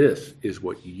 This is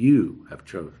what you have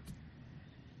chosen.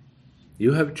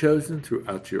 You have chosen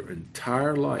throughout your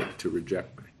entire life to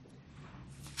reject me.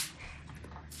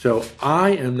 So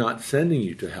I am not sending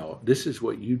you to hell. This is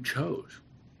what you chose.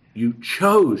 You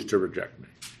chose to reject me.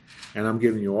 And I'm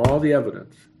giving you all the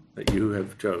evidence that you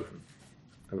have chosen,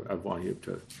 of why you have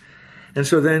chosen. And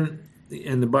so then,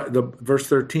 and the verse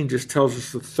 13 just tells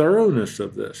us the thoroughness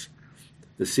of this.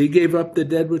 The sea gave up the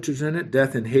dead which was in it.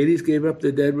 Death and Hades gave up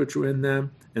the dead which were in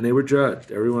them, and they were judged,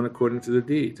 everyone according to the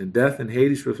deeds. And death and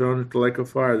Hades were thrown into the lake of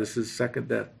fire. This is the second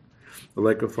death, the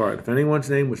lake of fire. If anyone's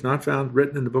name was not found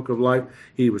written in the book of life,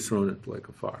 he was thrown into the lake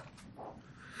of fire.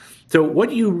 So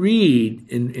what you read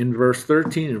in verse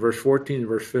 13 and verse 14 and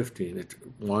verse 15,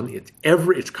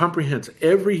 it's comprehensive.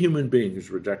 Every human being who's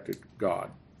rejected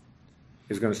God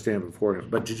is going to stand before him.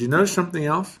 But did you notice something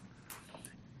else?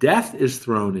 Death is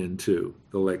thrown into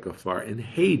the lake of fire in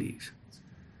Hades.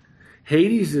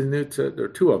 Hades is there are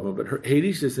 2 of them, but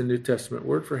Hades is the New Testament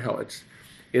word for hell.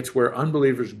 It's where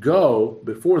unbelievers go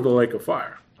before the lake of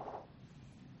fire.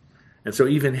 And so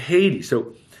even Hades.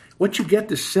 So what you get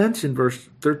the sense in verse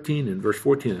 13 and verse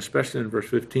 14, especially in verse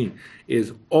 15,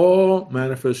 is all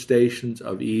manifestations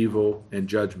of evil and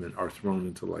judgment are thrown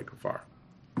into the lake of fire.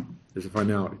 There's a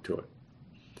finality to it.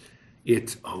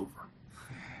 It's over.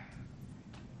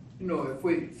 You know, if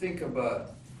we think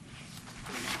about,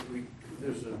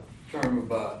 there's a term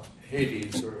about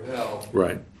Hades or hell.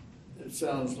 Right. It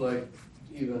sounds like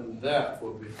even that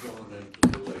will be thrown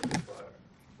into the lake of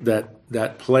fire.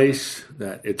 That place,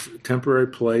 that it's a temporary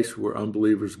place where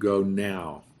unbelievers go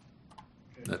now.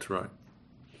 Okay. That's right.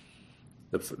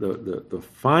 The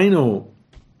final,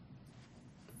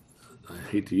 I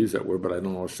hate to use that word, but I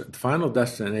don't know. The final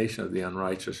destination of the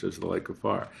unrighteous is the lake of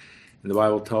fire. And the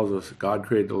Bible tells us that God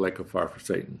created the lake of fire for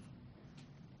Satan.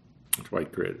 That's why he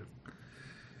created it.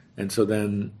 And so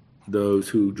then those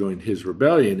who joined his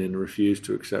rebellion and refused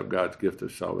to accept God's gift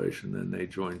of salvation, then they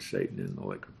joined Satan in the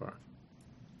lake of fire.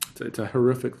 It's a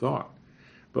horrific thought.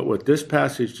 But what this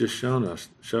passage has just shown us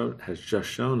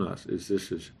is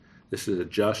this is a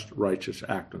just, righteous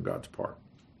act on God's part.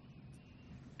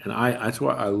 And that's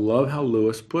why I love how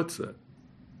Lewis puts it.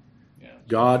 Yeah.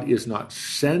 God is not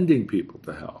sending people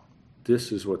to hell.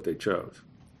 This is what they chose.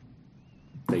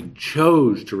 They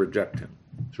chose to reject him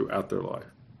throughout their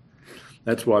life.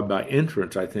 That's why by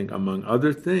inference, I think, among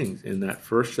other things, in that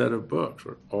first set of books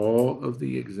were all of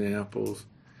the examples,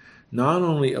 not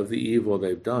only of the evil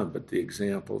they've done, but the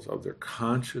examples of their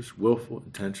conscious, willful,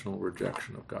 intentional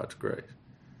rejection of God's grace.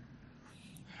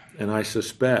 And I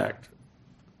suspect,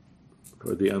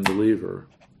 for the unbeliever,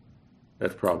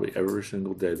 that's probably every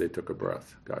single day they took a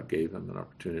breath. God gave them an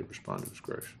opportunity to respond to his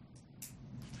grace.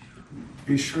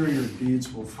 Be sure your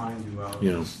deeds will find you out.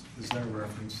 Yeah. Is that a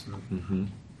reference to Mm-hmm.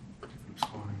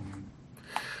 responding?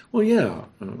 Well, yeah.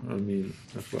 I mean,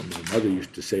 that's what my mother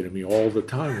used to say to me all the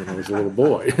time when I was a little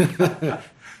boy.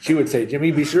 She would say,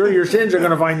 "Jimmy, be sure your sins are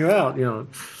going to find you out."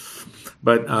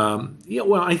 But yeah,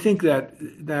 well, I think that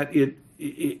it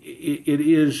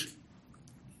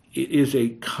is a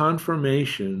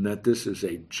confirmation that this is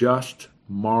a just,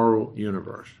 moral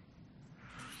universe.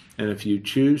 And if you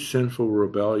choose sinful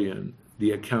rebellion,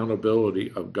 the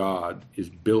accountability of God is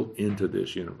built into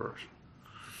this universe.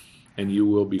 And you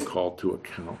will be called to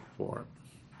account for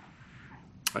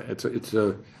it.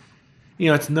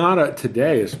 It's not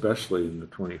today, especially in the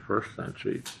 21st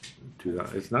century,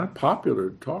 it's not popular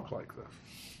to talk like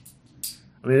this.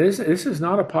 I mean, this is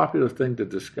not a popular thing to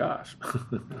discuss.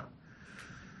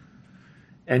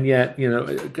 And yet,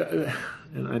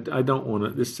 and I don't want to,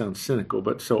 this sounds cynical,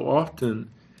 but so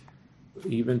often,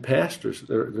 even pastors,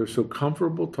 they're so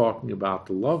comfortable talking about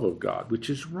the love of God, which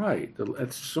is right.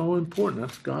 That's so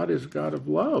important. God is a God of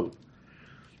love.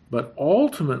 But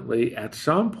ultimately, at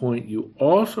some point, you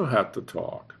also have to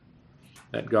talk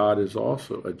that God is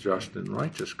also a just and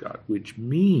righteous God, which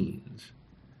means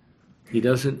he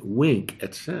doesn't wink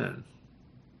at sin.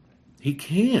 He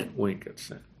can't wink at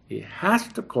sin. He has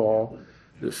to call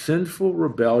the sinful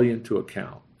rebellion to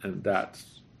account. And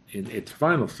that's, in its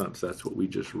final sense, that's what we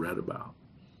just read about.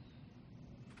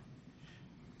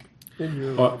 In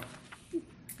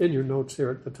your notes here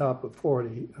at the top of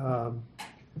 40,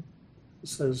 it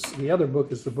says, the other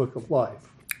book is the book of life.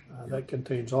 That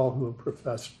contains all who have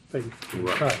professed faith in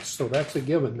Christ. So that's a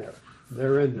given there.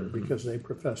 They're in there because they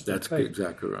profess their faith. That's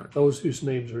exactly right. Those whose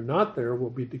names are not there will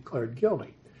be declared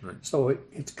guilty. Right. So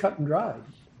it's cut and dried.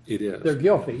 It is. They're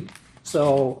guilty.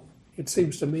 So it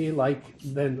seems to me like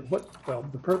then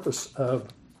the purpose of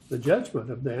the judgment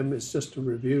of them is just to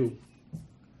review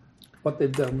what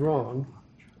they've done wrong,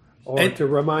 or to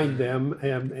remind them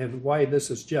and why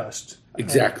this is just.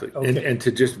 Exactly. Okay. And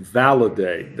to just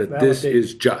validate that this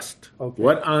is just. Okay.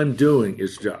 What I'm doing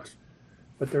is just.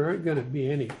 But there aren't going to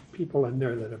be any people in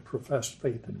there that have professed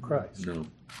faith in Christ. No.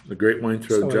 The great white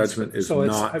throne judgment is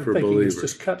not I'm for thinking believers. it's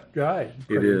just cut dried.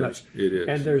 It is. It is.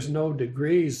 And there's no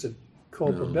degrees of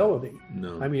culpability.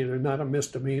 No. I mean, they're not a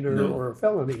misdemeanor No. or a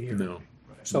felony here. No.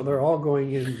 So they're all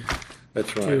going in.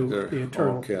 That's right. to They're the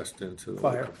eternal all cast into the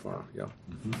fire. lake of fire. Yeah.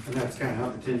 And that's kind of how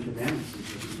the Ten Commandments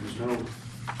is. There's no,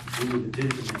 we need the Ten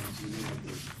Commandments, and then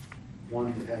there's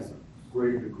one that has a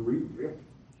greater degree, really.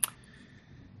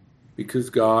 Because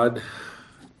God,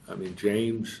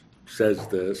 James says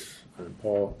this, and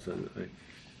Paul says it,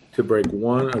 to break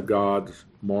one of God's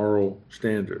moral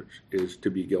standards is to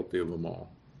be guilty of them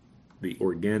all. The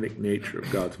organic nature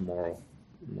of God's moral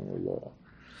law.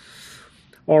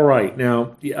 All right,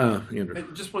 now,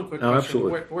 Andrew. Just one quick No, question.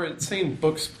 absolutely. Where it's saying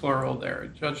books plural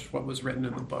there, judge what was written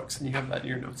in the books, and you have that in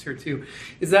your notes here too.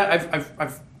 Is that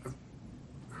I've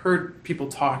heard people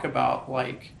talk about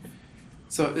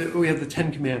so we have the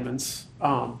Ten Commandments,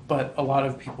 but a lot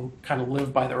of people kind of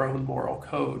live by their own moral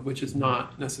code, which is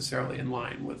not necessarily in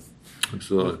line with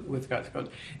God's code.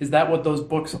 Is that what those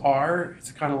books are?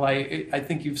 It's kind of like, I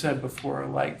think you've said before,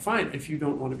 fine, if you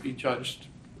don't want to be judged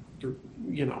through,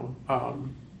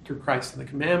 through Christ and the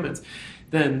commandments,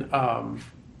 then I'll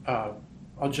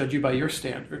judge you by your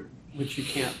standard, which you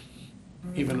can't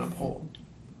even uphold.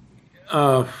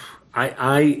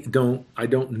 I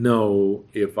don't know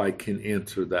if I can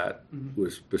answer that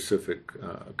with specific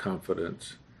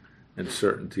confidence and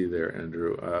certainty there,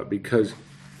 Andrew, because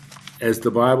as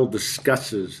the Bible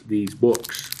discusses these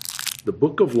books, the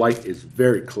book of life is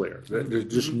very clear. There's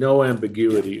just no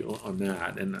ambiguity on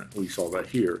that, and we saw that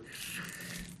here.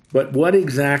 But what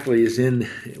exactly is in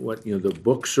the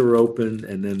books are opened,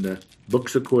 and then the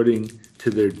books according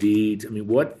to their deeds.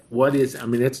 What is?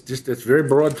 That's very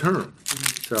broad term.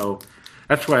 So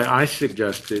that's why I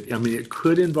suggested. It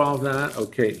could involve that.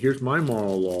 Okay, here's my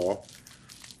moral law,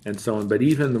 and so on. But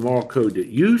even the moral code that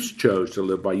you chose to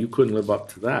live by, you couldn't live up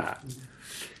to that.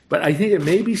 But I think it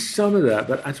may be some of that.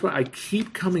 But that's why I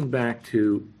keep coming back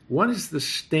to what is the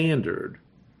standard?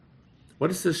 What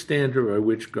is the standard by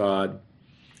which God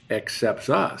accepts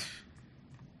us?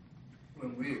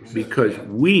 Because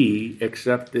we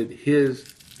accepted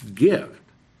his gift,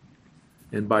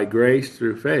 and by grace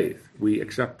through faith we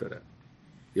accepted it.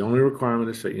 The only requirement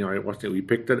is that we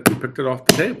picked it off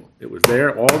the table. It was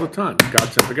there all the time. God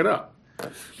said pick it up.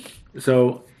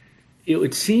 So it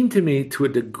would seem to me, to a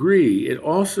degree, it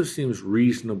also seems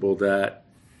reasonable that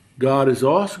God is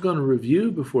also going to review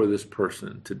before this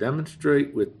person to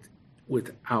demonstrate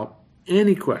without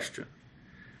any question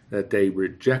that they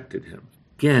rejected him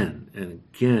again and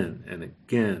again and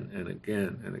again and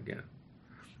again and again.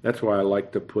 That's why I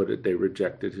like to put it, they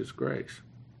rejected his grace.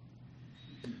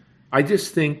 I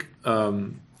just think,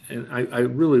 and I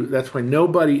really, that's why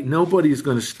nobody's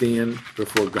going to stand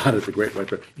before God at the great white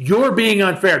throne. You're being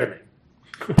unfair to me.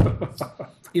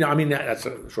 I mean, that's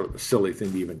a sort of a silly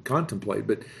thing to even contemplate,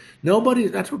 but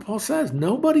that's what Paul says.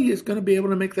 Nobody is going to be able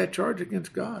to make that charge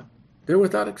against God. They're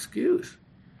without excuse.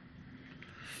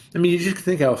 I mean, you just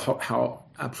think how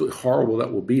absolutely horrible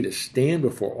that will be to stand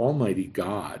before Almighty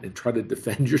God and try to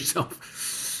defend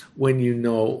yourself when you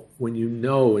know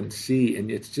and see, and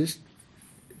it's just,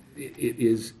 it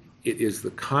is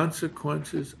the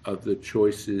consequences of the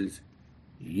choices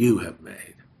you have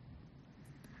made.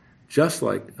 Just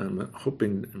like I'm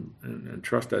hoping and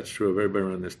trust that's true of everybody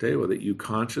around this table, that you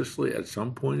consciously at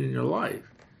some point in your life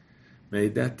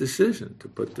made that decision to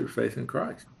put their faith in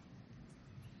Christ.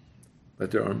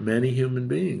 But there are many human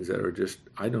beings that are just,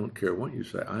 I don't care what you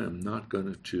say, I am not going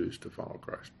to choose to follow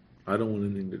Christ. I don't want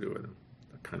anything to do with him.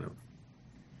 That kind of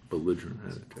belligerent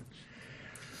attitude.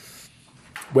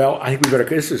 Well, I think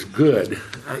this is good.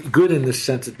 Good in the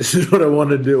sense that this is what I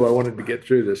wanted to do. I wanted to get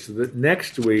through this. So that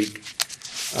next week,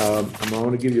 I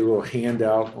want to give you a little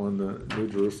handout on the New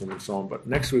Jerusalem and so on. But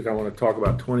next week, I want to talk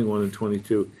about 21 and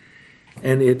 22.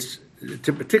 And it's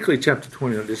particularly chapter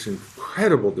 20, this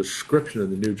incredible description of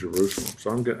the New Jerusalem.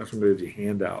 So that's what I'm going to give you a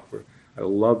handout. I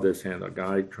love this handout.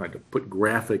 Guy tried to put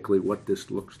graphically what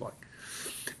this looks like.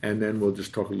 And then we'll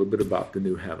just talk a little bit about the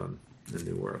new heaven and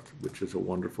new earth, which is a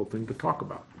wonderful thing to talk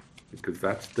about, because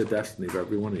that's the destiny of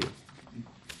every one of you,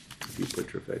 if you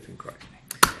put your faith in Christ.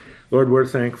 Lord, we're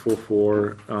thankful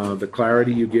for the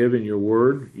clarity you give in your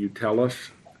word. You tell us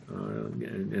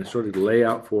and sort of lay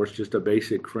out for us just a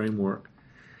basic framework.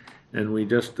 And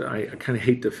I kind of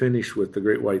hate to finish with the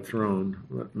great white throne,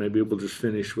 but maybe we'll just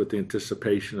finish with the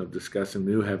anticipation of discussing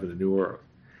new heaven and new earth,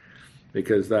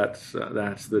 because that's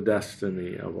the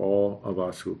destiny of all of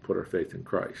us who have put our faith in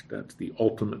Christ. That's the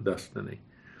ultimate destiny.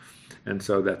 And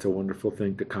so that's a wonderful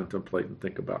thing to contemplate and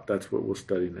think about. That's what we'll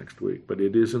study next week. But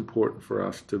it is important for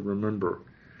us to remember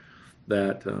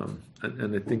that,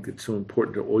 and I think it's so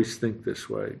important to always think this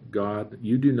way: God,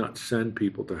 you do not send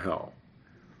people to hell.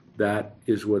 That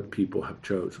is what people have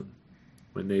chosen.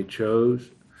 When they chose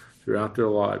throughout their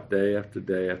life, day after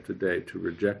day after day, to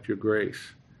reject your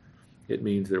grace, it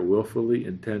means they're willfully,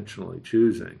 intentionally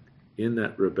choosing, in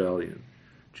that rebellion,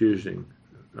 choosing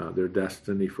their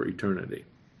destiny for eternity.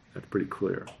 That's pretty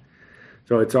clear.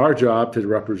 So it's our job to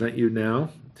represent you now,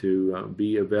 to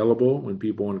be available when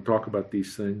people want to talk about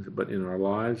these things, but in our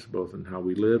lives, both in how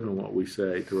we live and what we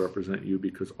say, to represent you,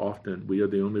 because often we are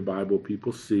the only Bible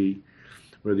people see.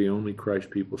 We're the only Christ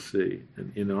people see.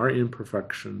 And in our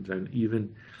imperfections and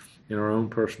even in our own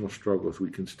personal struggles,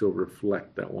 we can still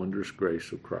reflect that wondrous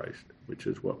grace of Christ, which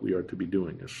is what we are to be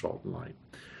doing as salt and light.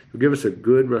 So give us a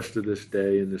good rest of this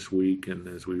day and this week, and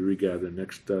as we regather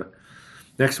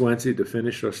next Wednesday to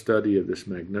finish our study of this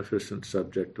magnificent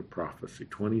subject of prophecy.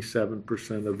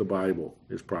 27% of the Bible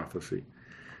is prophecy,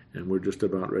 and we're just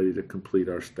about ready to complete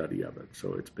our study of it.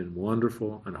 So it's been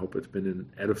wonderful, and I hope it's been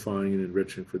edifying and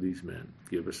enriching for these men.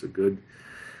 Give us a good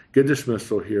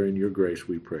dismissal here in your grace,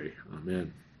 we pray.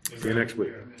 Amen. See you next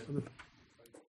week. Amen.